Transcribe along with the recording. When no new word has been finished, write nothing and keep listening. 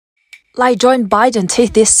Like Joe Biden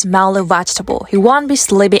taste this smelly vegetable, he won't be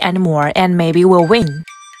sleepy anymore and maybe will win.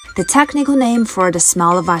 The technical name for the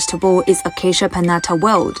smelly vegetable is Acacia pennata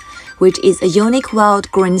wild, which is a unique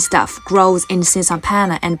wild green stuff grows in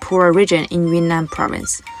Paha and Paha region in Yunnan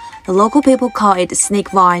province. The local people call it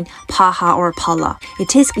snakevine, Paha or pala. It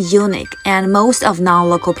tastes unique and most of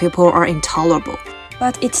non-local people are intolerable.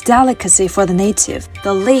 But it's delicacy for the native.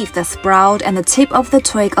 The leaf, the sprout, and the tip of the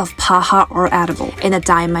twig of Paha are edible. In the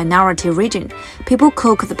Dai minority region, people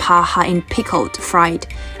cook the Paha in pickled, fried.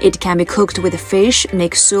 It can be cooked with fish,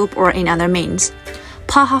 make soup, or in other means.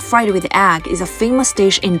 Paha fried with egg is a famous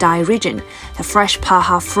dish in Dai region. The fresh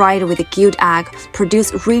Paha fried with gilled egg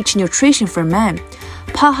produce rich nutrition for man.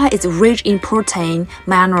 Paha is rich in protein,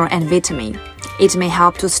 mineral, and vitamin. It may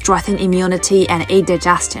help to strengthen immunity and aid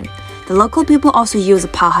digestion. The local people also use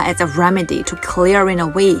Paha as a remedy to clearing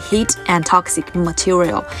away heat and toxic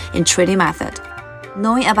material in treating method.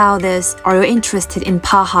 Knowing about this, are you interested in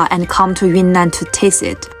Paha and come to Yunnan to taste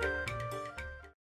it?